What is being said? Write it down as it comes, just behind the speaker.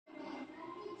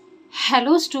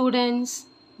Hello students,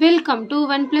 welcome to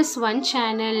 1+1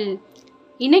 channel.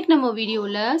 இன்னைக்கு நம்ம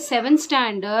வீடியோல 7th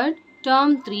standard term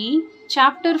 3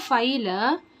 chapter 5ல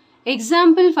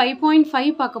example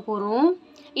 5.5 பார்க்க போறோம்.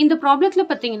 இந்த ப்ராப்ளத்துல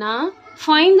பாத்தீங்கன்னா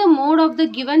find the mode of the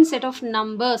given set of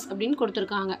numbers அப்படினு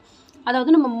கொடுத்திருக்காங்க.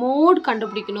 அதாவது நம்ம மோட்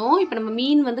கண்டுபிடிக்கணும். இப்போ நம்ம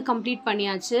மீன் வந்து கம்ப்ளீட்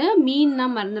பண்ணியாச்சு. மீன்னா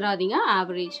மறந்துடாதீங்க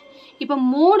ஆவரேஜ். இப்போ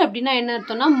மோட் அப்படின்னா என்ன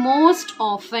அர்த்தம்னா மோஸ்ட்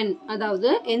ஆஃபன், அதாவது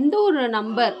எந்த ஒரு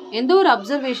நம்பர் எந்த ஒரு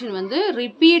அப்சர்வேஷன் வந்து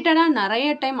ரிப்பீட்டடாக நிறைய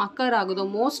டைம் அக்கர் ஆகுதோ,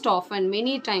 most often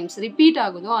many times repeat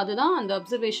ஆகுதோ அதுதான் அந்த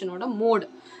அப்சர்வேஷனோட மோட்.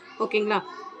 ஓகேங்களா?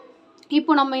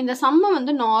 இப்போ நம்ம இந்த சம்மை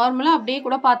வந்து நார்மலாக அப்படியே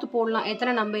கூட பார்த்து போடலாம்,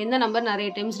 எந்த நம்பர் நிறைய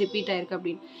டைம்ஸ் ரிப்பீட் ஆயிருக்கு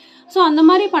அப்படின்னு. ஸோ அந்த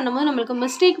மாதிரி பண்ணும்போது நம்மளுக்கு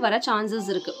மிஸ்டேக் வர சான்சஸ்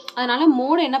இருக்குது. அதனால்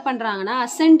மோடு என்ன பண்ணுறாங்கன்னா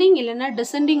அசெண்டிங் இல்லைன்னா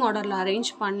டிசெண்டிங் ஆர்டரில் அரேஞ்ச்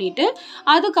பண்ணிவிட்டு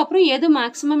அதுக்கப்புறம் எது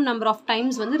மேக்ஸிமம் நம்பர் ஆஃப்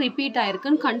டைம்ஸ் வந்து ரிப்பீட்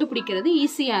ஆயிருக்குன்னு கண்டுபிடிக்கிறது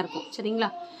ஈஸியாக இருக்கும். சரிங்களா?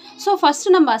 ஸோ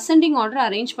ஃபஸ்ட்டு நம்ம அசெண்டிங் ஆர்டர்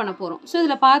அரேஞ்ச் பண்ண போகிறோம். ஸோ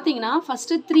இதில் பார்த்தீங்கன்னா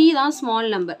ஃபஸ்ட்டு 3 தான் ஸ்மால்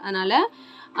நம்பர். அதனால்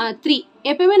 3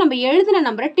 எப்பயுமே நம்ம எழுதின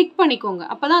நம்பரை டிக் பண்ணிக்கோங்க,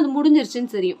 அப்போ தான் அது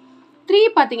முடிஞ்சிருச்சுன்னு தெரியும். 3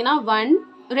 பார்த்தீங்கன்னா 1,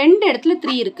 2 இடத்துல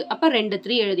 3 இருக்குது, அப்போ 2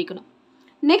 3 எழுதிக்கணும்.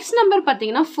 நெக்ஸ்ட் நம்பர்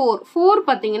பார்த்தீங்கன்னா 4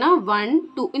 பார்த்தீங்கன்னா 1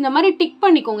 2 இந்த மாதிரி டிக்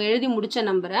பண்ணிக்கோங்க எழுதி முடிச்ச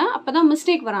நம்பரை, அப்போ தான்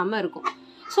மிஸ்டேக் வராமல் இருக்கும்.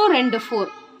 ஸோ 2 4.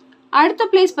 அடுத்த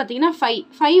பிளேஸ் பார்த்தீங்கன்னா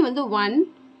 5 வந்து 1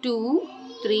 2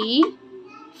 3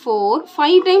 4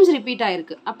 5 டைம்ஸ் ரிப்பீட்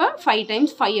ஆயிருக்கு, அப்போ 5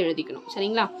 டைம்ஸ் 5 எழுதிக்கணும்.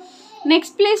 சரிங்களா?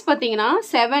 நெக்ஸ்ட் பிளேஸ் பார்த்தீங்கன்னா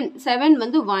 7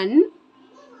 வந்து 1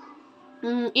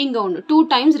 இங்கே ஒன்று 2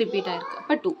 டைம்ஸ் ரிப்பீட் ஆயிருக்கு,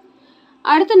 அப்போ 2.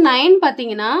 அடுத்து 9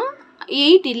 பார்த்தீங்கன்னா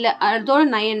 8 இல்லை, அதோட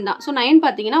 9 தான். ஸோ 9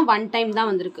 பார்த்தீங்கன்னா 1 டைம் தான்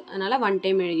வந்திருக்கு, அதனால் 1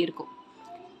 டைம் எழுதியிருக்கும்.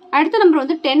 அடுத்த நம்பர்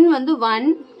வந்து 10 வந்து 1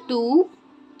 2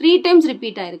 3 டைம்ஸ்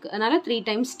ரிப்பீட் ஆயிருக்கு, அதனால் 3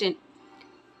 டைம்ஸ் 10.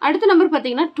 அடுத்த நம்பர்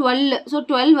பார்த்தீங்கன்னா 12. ஸோ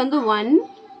 12 வந்து 1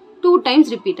 2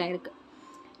 டைம்ஸ் ரிப்பீட் ஆயிருக்கு.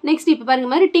 நெக்ஸ்ட் இப்போ பாருங்க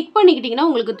மாதிரி டிக் பண்ணிக்கிட்டிங்கன்னா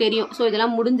உங்களுக்கு தெரியும். ஸோ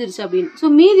இதெல்லாம் முடிஞ்சிருச்சு அப்படின்னு. ஸோ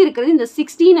மீதி இருக்கிறது இந்த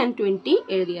 16 and 20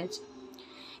 எழுதியாச்சு.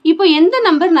 இப்போ எந்த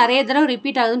நம்பர் நிறைய தடவை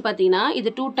ரிப்பீட் ஆகுதுன்னு பார்த்தீங்கன்னா இது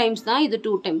 2 டைம்ஸ் தான், இது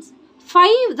 2 டைம்ஸ்.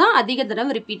 5 தான் அதிக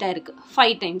தடவை ரிப்பீட் ஆயிருக்கு,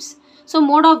 5 times. So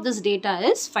mode of this data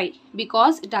is 5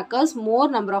 because it occurs more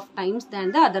number of times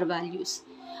than the other values.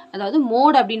 அதாவது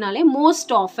மோட் அப்படின்னாலே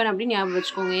மோஸ்ட் ஆஃபன் அப்படின்னு ஞாபகம்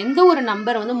வச்சுக்கோங்க. எந்த ஒரு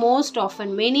நம்பர் வந்து most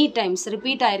often many times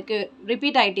repeat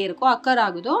ஆகிட்டே இருக்கோ அக்கர்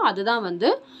ஆகுதோ அதுதான்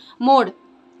வந்து மோட்.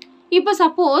 இப்போ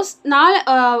சப்போஸ்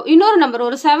இன்னொரு நம்பர்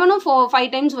ஒரு 7ம் 5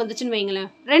 டைம்ஸ் வந்துச்சுன்னு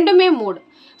வைங்களேன், ரெண்டுமே மோடு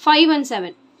 5 and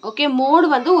 7. ஓகே, மோடு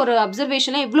வந்து ஒரு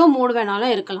அப்சர்வேஷனில் எவ்வளோ மோடு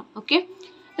வேணாலும் இருக்கலாம். ஓகே,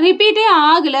 ரிப்பீட்டே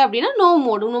ஆகலை அப்படின்னா நோ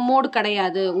மோடு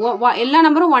கிடையாது. எல்லா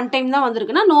நம்பரும் 1 டைம் தான்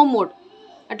வந்திருக்குன்னா நோ மோட்,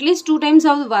 அட்லீஸ்ட் 2 டைம்ஸ்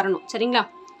ஆகுது வரணும். சரிங்களா?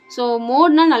 ஸோ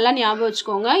மோட்னா நல்லா ஞாபகம்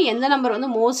வச்சுக்கோங்க, எந்த நம்பர் வந்து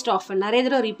மோஸ்ட் ஆஃபன் நிறைய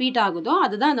தடவை ரிப்பீட் ஆகுதோ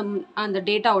அதுதான் அந்த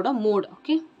டேட்டாவோட மோட்.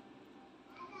 ஓகே,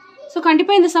 ஸோ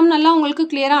கண்டிப்பாக இந்த சம் நல்லா உங்களுக்கு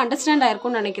கிளியராக அண்டர்ஸ்டாண்ட்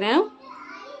ஆயிருக்கும்னு நினைக்கிறேன்.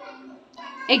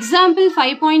 எக்ஸாம்பிள்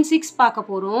 5.6 பார்க்க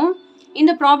போகிறோம்.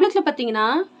 இந்த ப்ராப்ளத்தில் பார்த்தீங்கன்னா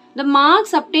the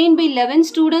marks obtained by 11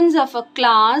 students of a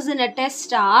class in a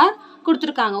test are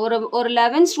கொடுத்துருக்காங்க. ஒரு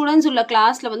 11 ஸ்டூடெண்ட்ஸ் உள்ள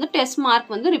கிளாஸில் வந்து டெஸ்ட் மார்க்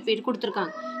வந்து ரிப்பீட்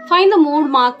கொடுத்துருக்காங்க. Find the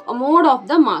mode of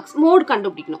the marks, mode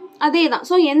கண்டுபிடிக்கணும். அதே தான்.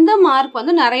 ஸோ எந்த மார்க்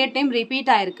வந்து நிறைய டைம்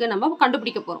ரிப்பீட் ஆயிருக்கு நம்ம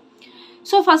கண்டுபிடிக்க போகிறோம்.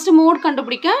 ஸோ ஃபஸ்ட்டு மோட்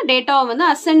கண்டுபிடிக்க டேட்டாவை வந்து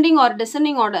அசெண்டிங் ஆர்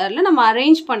டிசெண்டிங் ஆர்டரில் நம்ம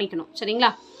அரேஞ்ச் பண்ணிக்கணும்.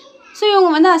 சரிங்களா? ஸோ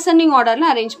இவங்க வந்து அசெண்டிங் ஆர்டரில்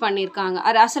அரேஞ்ச் பண்ணியிருக்காங்க.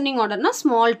 Ascending ஆர்டர்னா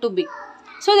small to big.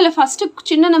 So இதில் ஃபஸ்ட்டு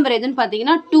சின்ன நம்பர் எதுன்னு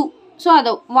பார்த்தீங்கன்னா 2. ஸோ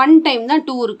அதை 1 டைம் தான்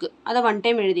 2 இருக்குது, அதை 1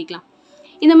 டைம் எழுதிக்கலாம்.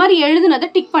 இந்த மாதிரி எழுதுனதை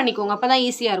டிக் பண்ணிக்கோங்க, அப்போ தான்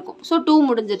ஈஸியாக இருக்கும். ஸோ 2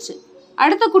 முடிஞ்சிருச்சு.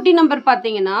 அடுத்த குட்டி நம்பர்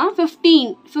பார்த்தீங்கன்னா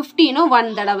 15ம் 1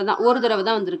 தடவை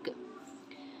தான் வந்திருக்கு.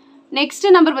 நெக்ஸ்ட்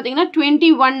நம்பர் பார்த்தீங்கன்னா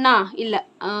 21 இல்லை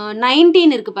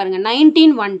 19 இருக்குது பாருங்கள்,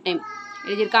 19 1 டைம்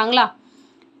எழுதியிருக்காங்களா?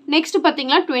 நெக்ஸ்ட்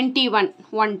பார்த்தீங்கன்னா 21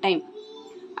 1 டைம்.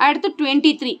 அடுத்து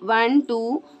 23 1 2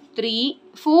 3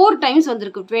 4 டைம்ஸ்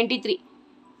வந்திருக்கு 23.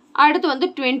 அடுத்து வந்து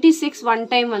 26 1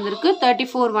 டைம் வந்திருக்கு,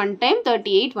 34 1 டைம்,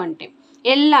 38 1 டைம்.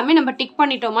 எல்லாமே நம்ம டிக்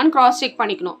பண்ணிட்டோமான்னு கிராஸ் செக்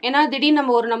பண்ணிக்கணும். ஏன்னா திடீர்னு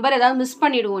நம்ம ஒரு நம்பர் ஏதாவது மிஸ்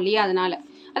பண்ணிடுவோம் இல்லையா, அதனால.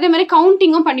 அதே மாதிரி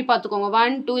கவுண்டிங்கும் பண்ணி பார்த்துக்கோங்க.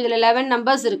 1 2 இதில் 11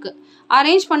 நம்பர்ஸ் இருக்குது,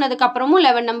 அரேஞ்ச் பண்ணதுக்கு அப்புறமும்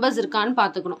 11 நம்பர்ஸ் இருக்கான்னு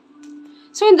பார்த்துக்கணும்.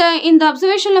 ஸோ இந்த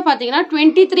அப்சர்வேஷனில் பார்த்தீங்கன்னா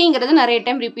 23ங்கிறது நிறைய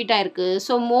டைம் ரிப்பீட் ஆயிருக்கு.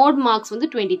 ஸோ மோட் மார்க்ஸ் வந்து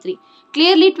 23.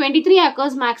 Clearly 23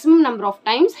 occurs maximum number of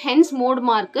times, hence mode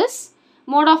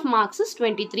of marks is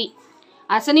 23.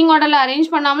 Ascending ஆர்டரில் அரேஞ்ச்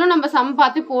பண்ணாமலும் நம்ம சம்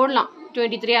பார்த்து போடலாம்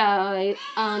 23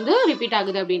 வந்து ரிப்பீட்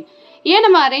ஆகுது அப்படின்னு. ஏன்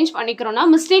நம்ம அரேஞ்ச் பண்ணிக்கிறோன்னா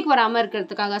மிஸ்டேக் வராமல்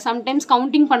இருக்கிறதுக்காக. சம்டைம்ஸ்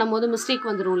கவுண்டிங் பண்ணும்போது மிஸ்டேக்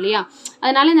வந்துடும் இல்லையா,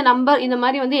 அதனால இந்த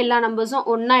மாதிரி வந்து எல்லா நம்பர்ஸும்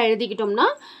ஒன்றா எழுதிக்கிட்டோம்னா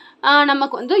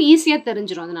நமக்கு வந்து ஈஸியாக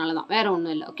தெரிஞ்சிடும். அதனால தான், வேறு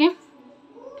ஒன்றும் இல்லை. ஓகே,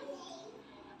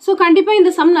 ஸோ கண்டிப்பாக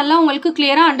இந்த சம் நல்லா உங்களுக்கு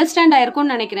கிளியராக அண்டர்ஸ்டாண்ட்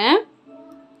ஆயிருக்கும்னு நினைக்கிறேன்.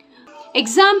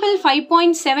 எக்ஸாம்பிள்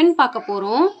 5.7 பார்க்க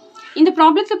போகிறோம். இந்த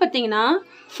ப்ராப்ளத்தில் பார்த்தீங்கன்னா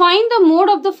find the mode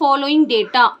of the following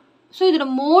data. So இதோட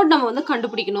மோட் நம்ம வந்து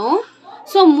கண்டுபிடிக்கணும்.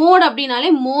 ஸோ மோட் அப்படின்னாலே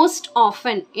மோஸ்ட்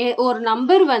ஆஃபன். ஒரு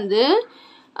நம்பர் வந்து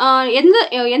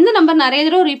எந்த நம்பர் நிறைய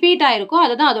தடவை ரிப்பீட் ஆயிருக்கோ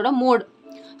அதுதான் அதோட மோட்.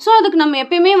 ஸோ அதுக்கு நம்ம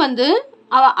எப்பயுமே வந்து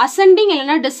அசெண்டிங்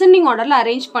இல்லைன்னா டிசெண்டிங் ஆர்டரில்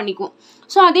அரேஞ்ச் பண்ணிக்குவோம்.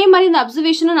 ஸோ அதே மாதிரி இந்த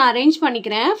அப்சர்வேஷனும் நான் அரேஞ்ச்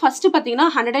பண்ணிக்கிறேன். ஃபஸ்ட்டு பார்த்தீங்கன்னா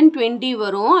 120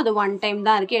 வரும், அது 1 டைம்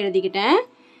தான் இருக்குது, எழுதிக்கிட்டேன்.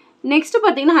 நெக்ஸ்ட்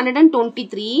பார்த்தீங்கன்னா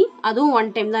 123, அதுவும் 1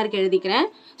 டைம் தான் இருக்குது, எழுதிக்கிறேன்.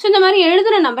 ஸோ இந்த மாதிரி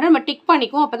எழுதுகிற நம்பரை நம்ம டிக்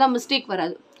பண்ணிக்குவோம், அப்போ தான் மிஸ்டேக்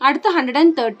வராது. அடுத்து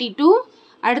 132,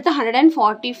 அடுத்து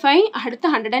 145, அடுத்து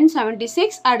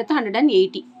 176, அடுத்து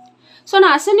 180. ஸோ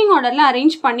நான் அசெண்டிங் ஆர்டரில்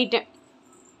அரேஞ்ச் பண்ணிட்டேன்.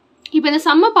 இப்போ இந்த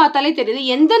சம்மை பார்த்தாலே தெரியுது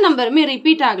எந்த நம்பருமே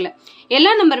ரிப்பீட் ஆகலை,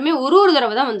 எல்லா நம்பருமே ஒரு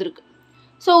தடவை தான் வந்திருக்கு.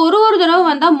 ஸோ ஒரு தடவை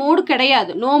வந்தால் மோடு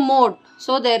கிடையாது, no mode.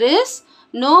 So there is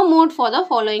no mode for the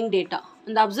following data.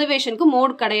 இந்த அப்சர்வேஷனுக்கு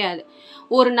மோட் கிடையாது.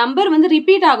 ஒரு நம்பர் வந்து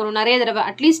ரிப்பீட் ஆகணும் நிறைய தடவை,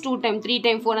 அட்லீஸ்ட் 2 டைம் 3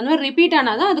 டைம் 4 அந்த மாதிரி ரிப்பீட்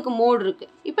ஆனால் தான் அதுக்கு மோட்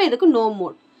இருக்குது. இப்போ இதுக்கு நோ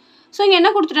மோட். ஸோ இங்கே என்ன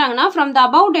கொடுத்துட்டாங்கன்னா, from the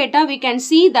above data we can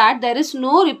see that there is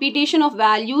no repetition of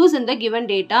values in the given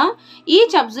data.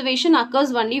 Each observation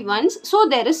occurs only once, so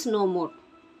there is no mode.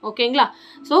 ஓகேங்களா?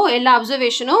 So எல்லா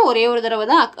அப்சர்வேஷனும் ஒரே ஒரு தடவை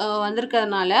தான்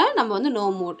வந்திருக்கிறதுனால நம்ம வந்து நோ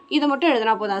மோட். இதை மட்டும்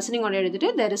எழுதுனா போதும், அசெண்டிங் ஆர்டர் எழுதிட்டு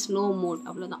there is no mode,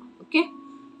 அவ்வளோதான். ஓகே,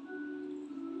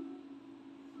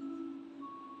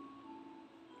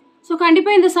 ஸோ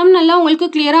கண்டிப்பாக இந்த சம் நல்லா உங்களுக்கு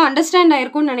கிளியராக அண்டர்ஸ்டாண்ட்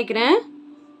ஆயிருக்கும்னு நினைக்கிறேன்.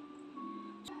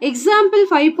 எக்ஸாம்பிள்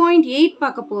 5.8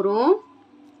 பார்க்க போகிறோம்.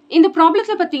 இந்த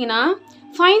ப்ராப்ளத்தில் பார்த்தீங்கன்னா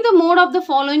find the mode of the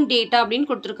following data அப்படின்னு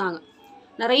கொடுத்துருக்காங்க.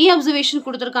 நிறைய அப்சர்வேஷன்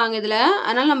கொடுத்துருக்காங்க இதில்,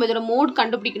 அதனால் நம்ம இதோட மோட்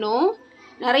கண்டுபிடிக்கணும்.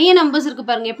 நிறைய நம்பர்ஸ் இருக்குது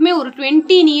பாருங்கள். எப்பவுமே ஒரு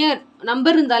 20 நியர்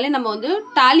நம்பர் இருந்தாலே நம்ம வந்து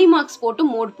டாலி மார்க்ஸ் போட்டு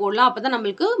மோட் போடலாம், அப்போ தான்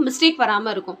நம்மளுக்கு மிஸ்டேக்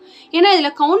வராமல் இருக்கும். ஏன்னா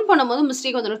இதில் கவுண்ட் பண்ணும்போது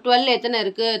மிஸ்டேக் வந்துடும். 12 எத்தனை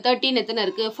இருக்குது, 13 எத்தனை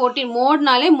இருக்குது, 14.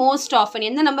 மோட்னாலே மோஸ்ட் ஆஃபன்,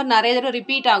 எந்த நம்பர் நிறைய தடவை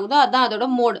ரிப்பீட் ஆகுதோ அதுதான் அதோட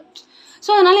மோடு.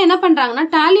 ஸோ அதனால் என்ன பண்ணுறாங்கன்னா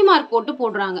டாலி மார்க் போட்டு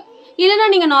போடுறாங்க. இல்லைனா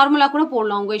நீங்கள் நார்மலாக கூட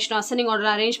போடலாம், உங்கள் இஷ்டம். அசெண்டிங்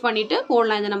ஆர்டர் அரேஞ்ச் பண்ணிவிட்டு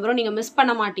போடலாம், இந்த நம்பரும் நீங்கள் மிஸ்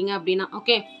பண்ண மாட்டீங்க அப்படின்னா.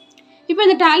 ஓகே, இப்போ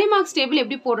இந்த டாலி மார்க்ஸ் டேபிள்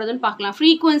எப்படி போடுறதுன்னு பார்க்கலாம்.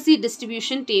 ஃப்ரீக்வன்சி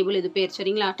டிஸ்ட்ரிபியூஷன் டேபிள் இது பேர்,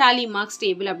 சரிங்களா? டாலி மார்க்ஸ்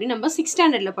டேபிள் அப்படின்னு நம்ம 6th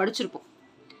ஸ்டாண்டர்டில் படிச்சிருப்போம்.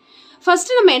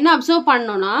 ஃபர்ஸ்ட் நம்ம என்ன அப்சர்வ்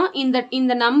பண்ணோம்னா,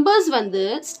 இந்த நம்பர்ஸ் வந்து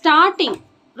ஸ்டார்டிங்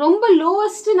ரொம்ப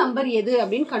லோவஸ்ட் நம்பர் எது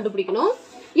அப்படின்னு கண்டுபிடிக்கணும்,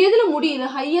 எதில் முடியுது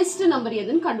ஹையஸ்ட் நம்பர்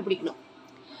எதுன்னு கண்டுபிடிக்கணும்.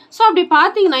 ஸோ அப்படி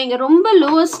பார்த்தீங்கன்னா இங்கே ரொம்ப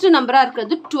லோவஸ்ட் நம்பராக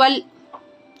இருக்கிறது 12,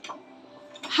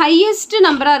 ஹையஸ்ட்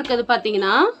நம்பராக இருக்கிறது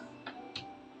பார்த்தீங்கன்னா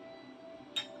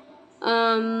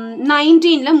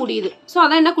 19ல் முடியுது. ஸோ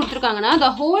அதான் என்ன கொடுத்துருக்காங்கன்னா,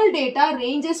 the whole data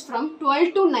ranges from 12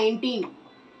 to 19.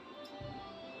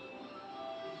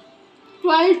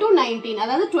 12 to 19,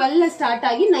 அதாவது 12ல் ஸ்டார்ட்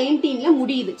ஆகி 19ல்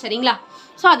முடியுது, சரிங்களா?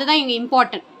 ஸோ அதுதான் இங்கே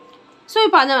இம்பார்ட்டன்ட். ஸோ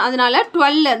இப்போ அதனால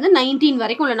 12லேருந்து 19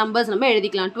 வரைக்கும் உள்ள நம்பர்ஸ் நம்ம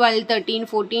எழுதிக்கலாம். 12, 13,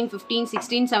 14, 15,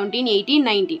 16, 17, 18,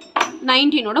 19.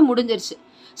 19ஓட முடிஞ்சிருச்சு.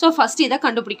 ஸோ ஃபஸ்ட்டு இதை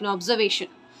கண்டுபிடிக்கணும்,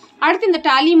 அப்சர்வேஷன். அடுத்து இந்த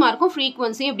டாலி மார்க்கும்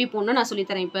ஃப்ரீக்வன்சியும் எப்படி போடணும் நான்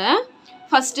சொல்லித்தரேன். இப்போ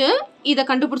ஃபஸ்ட்டு இதை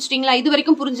கண்டுபிடிச்சிட்டிங்களா? இது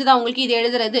வரைக்கும் புரிஞ்சுதா உங்களுக்கு இது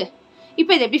எழுதுறது?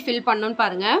 இப்போ இதை எப்படி ஃபில் பண்ணணும்னு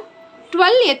பாருங்கள்.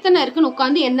 12 எத்தனை இருக்குன்னு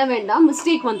உட்காந்து என்ன வேண்டாம்,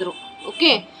 மிஸ்டேக் வந்துடும்.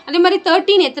 ஓகே, அதே மாதிரி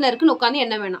 13 எத்தனை இருக்குன்னு உட்காந்து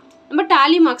என்ன வேணாம், நம்ம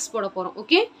டாலி மார்க்ஸ் போட போகிறோம்.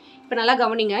 ஓகே, இப்போ நல்லா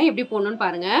கவனிங்க எப்படி போடணும்னு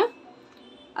பாருங்கள்.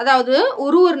 அதாவது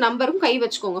ஒரு நம்பரும் கை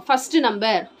வச்சுக்கோங்க. ஃபஸ்ட்டு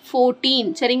நம்பர்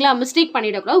 14, சரிங்களா? மிஸ்டேக்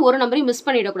பண்ணிடக்கூடாது, ஒரு நம்பரையும் மிஸ்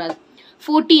பண்ணிடக்கூடாது.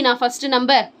 14 ஃபஸ்ட்டு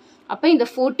நம்பர். அப்போ இந்த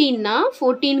 14னா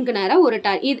 14க்கு நேராக ஒரு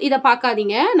இதை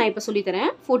பார்க்காதீங்க, நான் இப்போ சொல்லித்தரேன்.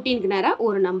 14க்கு நேராக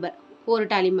ஒரு நம்பர், ஒரு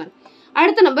டாலி மார்க்.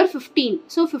 அடுத்த நம்பர் 15.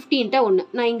 ஸோ 15ட்ட 1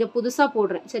 நான் இங்கே புதுசாக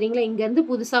போடுறேன், சரிங்களா? இங்கேருந்து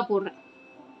புதுசாக போடுறேன்.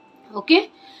 ஓகே,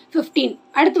 15.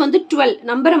 அடுத்து வந்து 12,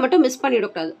 நம்பரை மட்டும் மிஸ்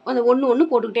பண்ணிடக்கூடாது, அந்த 1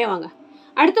 போட்டுக்கிட்டே வாங்க.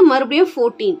 அடுத்து மறுபடியும்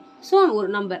 14, ஸோ ஒரு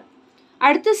நம்பர்.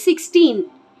 அடுத்து 16,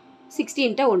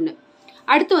 16ட்ட 1.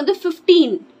 அடுத்து வந்து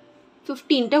 15,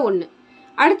 15ட்ட 1.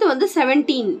 அடுத்து வந்து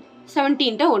 17,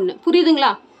 17ட்ட 1.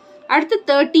 புரியுதுங்களா? அடுத்து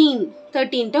 13,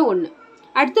 13ட்ட 1.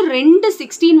 அடுத்து 2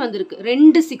 16 வந்திருக்கு,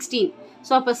 2 16.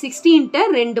 ஸோ அப்போ 16ட்ட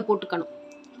 2 போட்டுக்கணும்.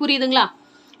 புரியுதுங்களா?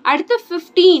 அடுத்து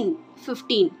 15,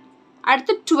 15.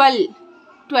 அடுத்து 12,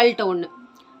 12ட்ட 1.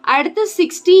 அடுத்து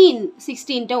 16,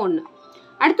 16ட்ட 1.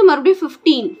 அடுத்து மறுபடியும்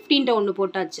 15, 15ட்ட 1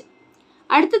 போட்டாச்சு.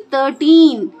 அடுத்து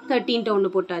 13, 13ட்ட 1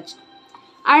 போட்டாச்சு.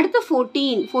 அடுத்து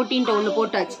 14, 14ட்ட 1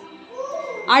 போட்டாச்சு.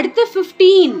 அடுத்து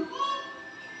 15.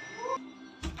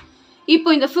 இப்போ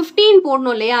இந்த 15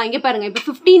 போடணும் இல்லையா? இங்கே பாருங்க, இப்போ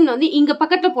 15 வந்து இங்கே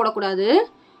பக்கத்தில் போடக்கூடாது.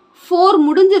 4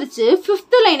 முடிஞ்சிருச்சு.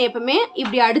 5th லைன் எப்பவுமே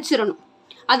இப்படி அடிச்சிடணும்.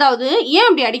 அதாவது ஏன்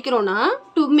அப்படி அடிக்கிறோன்னா,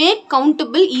 to make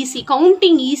countable easy,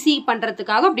 counting easy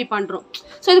பண்ணுறதுக்காக அப்படி பண்ணுறோம்.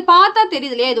 ஸோ இது பார்த்தா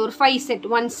தெரியுது இல்லையா, இது ஒரு 5 செட்,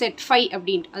 1 செட் 5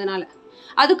 அப்படின்ட்டு. அதனால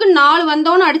அதுக்கு 4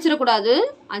 வந்தோன்னு அடிச்சிடக்கூடாது,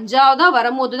 5ஆவதா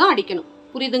வரும்போது தான் அடிக்கணும்.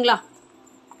 புரியுதுங்களா?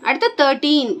 அடுத்து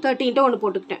 13, 13ட்ட 1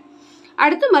 போட்டுக்கிட்டேன்.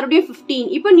 அடுத்து மறுபடியும் 15.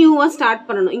 இப்போ நியூவாக ஸ்டார்ட்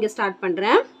பண்ணணும், இங்கே ஸ்டார்ட்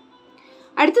பண்ணுறேன்.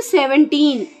 அடுத்து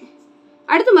 17.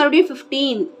 அடுத்து மறுபடியும்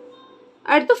 15.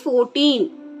 அடுத்து 14.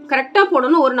 கரெக்டாக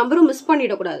போடணும், ஒரு நம்பரும் மிஸ்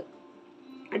பண்ணிடக்கூடாது.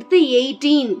 அடுத்து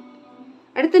 18,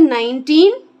 அடுத்து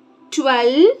 19,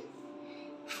 12,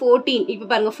 14. இப்போ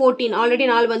பாருங்க 14 ஆல்ரெடி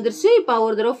 4 வந்துருச்சு. இப்போ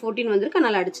ஒரு தடவை 14 வந்திருக்கு,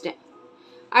 அதனால அடிச்சிட்டேன்.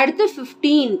 அடுத்து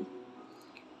 15,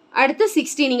 அடுத்து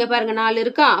 16. இங்க பாருங்க 4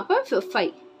 இருக்கா, அப்போ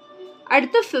 5.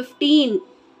 அடுத்து 15,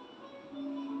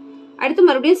 அடுத்து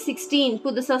மறுபடியும் 16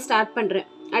 புதுசா ஸ்டார்ட் பண்றேன்.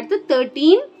 அடுத்து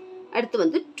 13, அடுத்து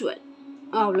வந்து 12.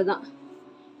 அவ்வளவுதான்.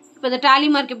 இப்போ இந்த டாலி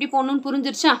மார்க் எப்படி போடணும்னு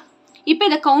புரிஞ்சிருச்சா? இப்போ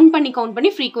இதை கவுண்ட்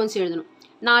பண்ணி ஃப்ரீக்வன்சி எழுதணும்.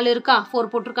 4 இருக்கா, 4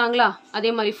 போட்டிருக்காங்களா, அதே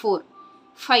மாதிரி 4,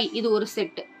 5 இது ஒரு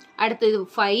செட்டு. அடுத்து இது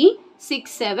 5, 6,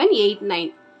 7, 8, 9.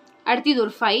 அடுத்து இது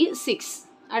ஒரு 5, 6.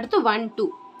 அடுத்து 1, 2.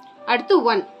 அடுத்து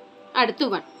 1. அடுத்து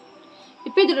 1.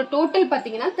 இப்போ இதோட டோட்டல்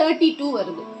பார்த்தீங்கன்னா 32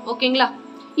 வருது. ஓகேங்களா?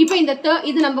 இப்போ இந்த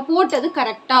இது நம்ம போட்டது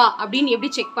கரெக்டா அப்படின்னு எப்படி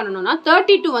செக் பண்ணணும்னா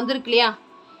 32 வந்திருக்கு இல்லையா,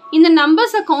 இந்த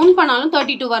நம்பர்ஸை கவுண்ட் பண்ணாலும்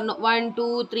 32 வரணும். 1,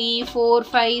 2, 3, 4,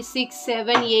 5, 6,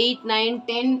 7, 8, 9,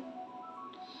 10,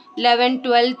 11,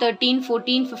 12, 13,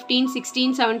 14, 15,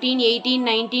 16, 17, 18,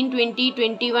 19, 20,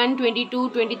 21, 22,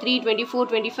 23, 24,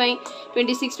 25,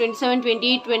 26, 27,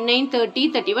 28, 29, 30,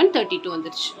 31, 32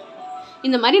 வந்துருச்சு.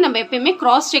 இந்த மாதிரி நம்ம எப்பயுமே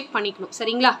கிராஸ் செக் பண்ணிக்கணும்.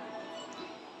 சரிங்களா?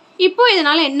 இப்போ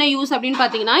இதனால என்ன யூஸ் அப்படின்னு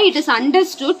பார்த்தீங்கன்னா, இட் இஸ்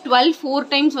அண்டர்ஸ்டுட் 12 4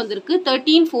 டைம்ஸ் வந்திருக்கு,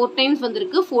 13 4 டைம்ஸ்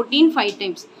வந்திருக்கு, 14 5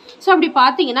 டைம்ஸ். ஸோ அப்படி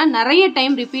பார்த்தீங்கன்னா நிறைய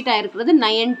டைம் ரிப்பீட் ஆயிருக்கிறது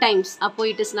 9 டைம்ஸ். அப்போ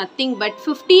it is nothing but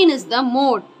 15 is the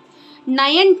mode.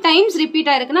 9 times repeat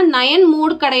ஆயிருக்குன்னா 9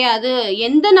 மோட் கிடையாது.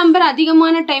 எந்த நம்பர்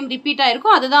அதிகமான டைம் ரிப்பீட்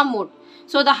ஆயிருக்கோ அதுதான் mode.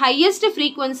 So the highest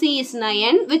frequency is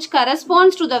 9 which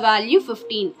corresponds to the value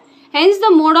 15. Hence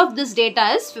the mode of this data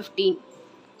is 15.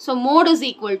 So mode is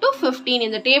equal to 15.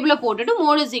 இந்த டேபிள போட்டுட்டு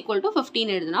mode is equal to 15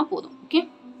 எழுதுனா போதும். Okay,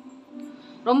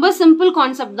 ரொம்ப simple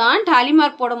concept தான். Tally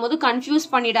mark போடும்போது confuse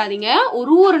பண்ணிடாதீங்க.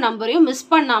 ஒரு நம்பரையும் மிஸ்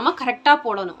பண்ணாம கரெக்டா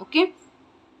போடணும். ஓகே,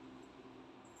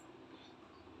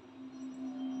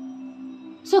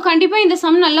 ஸோ கண்டிப்பா இந்த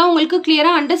சம் நல்லா உங்களுக்கு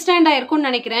கிளியரா அண்டர்ஸ்டாண்ட் ஆயிருக்கும்னு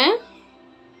நினைக்கிறேன்.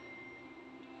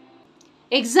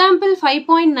 எக்ஸாம்பிள்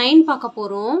 5.9 பார்க்க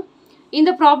போறோம்.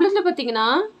 இந்த ப்ராப்ளத்துல பார்த்தீங்கன்னா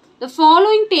the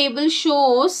following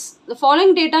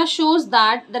data shows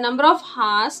that the number of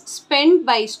hours spent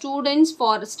by students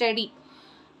for study.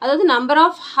 அதாவது number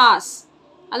of hours,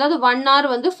 அதாவது 1 hour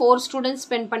வந்து 4 students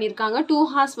spend பண்ணியிருக்காங்க, 2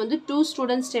 hours வந்து 2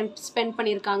 students spend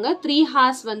பண்ணியிருக்காங்க, 3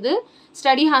 hours வந்து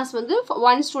study hours வந்து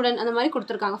 1 student அந்த மாதிரி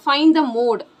கொடுத்துருக்காங்க. Find the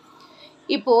mode.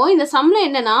 இப்போ இந்த சம்ல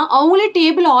என்னன்னா அவங்களே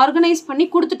டேபிள் ஆர்கனைஸ் பண்ணி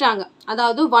கொடுத்துட்டாங்க.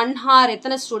 அதாவது 1 hour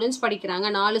எத்தனை ஸ்டூடெண்ட்ஸ் படிக்கிறாங்க,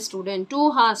 4 ஸ்டூடெண்ட், 2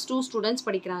 hours 2 ஸ்டூடெண்ட்ஸ்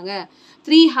படிக்கிறாங்க,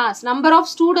 3 hours நம்பர் ஆஃப்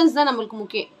ஸ்டூடெண்ட்ஸ் தான் நம்மளுக்கு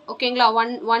முக்கியம். ஓகேங்களா?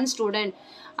 1 ஸ்டூடெண்ட்.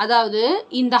 அதாவது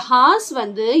இந்த ஹார்ஸ்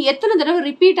வந்து எத்தனை தடவை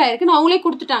ரிப்பீட் ஆயிருக்குன்னு அவங்களே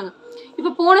கொடுத்துட்டாங்க.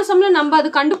 இப்போ போன சம்ல நம்ம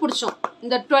அது கண்டுபிடிச்சோம்.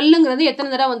 இந்த 12ங்கிறது எத்தனை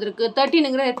தடவை வந்திருக்கு,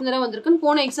 13ங்கிறது எத்தனை தடவை வந்திருக்குன்னு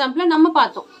போன எக்ஸாம்பிள நம்ம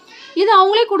பார்த்தோம். இது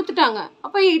அவங்களே கொடுத்துட்டாங்க.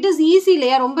 அப்போ இட் இஸ் ஈஸி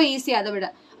இல்லையா? ரொம்ப ஈஸி. அதை விட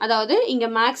அதாவது இங்க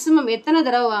மேக்ஸிமம் எத்தனை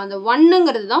தடவை அந்த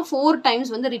 1ங்கிறது தான் 4 டைம்ஸ்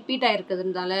வந்து ரிப்பீட்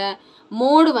ஆயிருக்கிறதுனால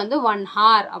மோடு வந்து 1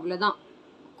 hour. அவ்வளவுதான்.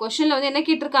 கொஸ்டின்ல வந்து என்ன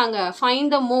கேட்டிருக்காங்க,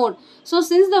 find the mode. So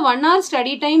since the 1 hour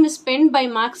study time is spend by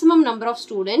maximum number of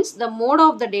students, the mode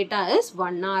of the data is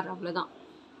 1 hour. அவ்வளவுதான்.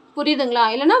 புரியுதுங்களா?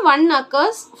 இல்லைன்னா 1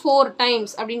 occurs 4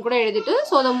 டைம்ஸ் அப்படின்னு கூட எழுதிட்டு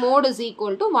so the mode is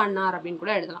equal to 1 hour அப்படின்னு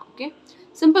கூட எழுதலாம். Okay,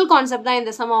 simple concept தான்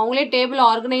இந்த சம். அவங்களே டேபிள்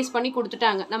ஆர்கனைஸ் பண்ணி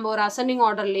கொடுத்துட்டாங்க. நம்ம ஒரு அசெண்டிங்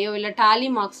ஆர்டர்லையோ இல்லை டாலி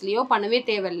மார்க்ஸ்லையோ பண்ணவே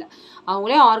தேவையில்லை.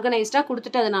 அவங்களே ஆர்கனைஸ்டாக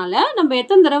கொடுத்துட்டதுனால நம்ம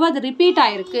எத்தனை தடவை அது ரிப்பீட்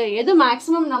ஆயிருக்கு, எது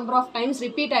maximum number of times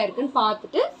repeat ஆயிருக்குன்னு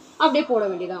பார்த்துட்டு அப்படியே போட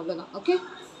வேண்டியது. அவ்வளோதான். ஓகே,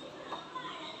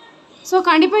 ஸோ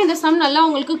கண்டிப்பாக இந்த சம் நல்லா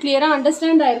உங்களுக்கு கிளியராக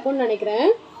அண்டர்ஸ்டாண்ட் ஆயிருக்கும்னு நினைக்கிறேன்.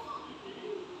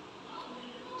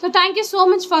 So thank you so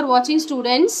much for வாட்சிங்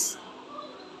ஸ்டூடெண்ட்ஸ்.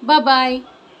 Bye-bye.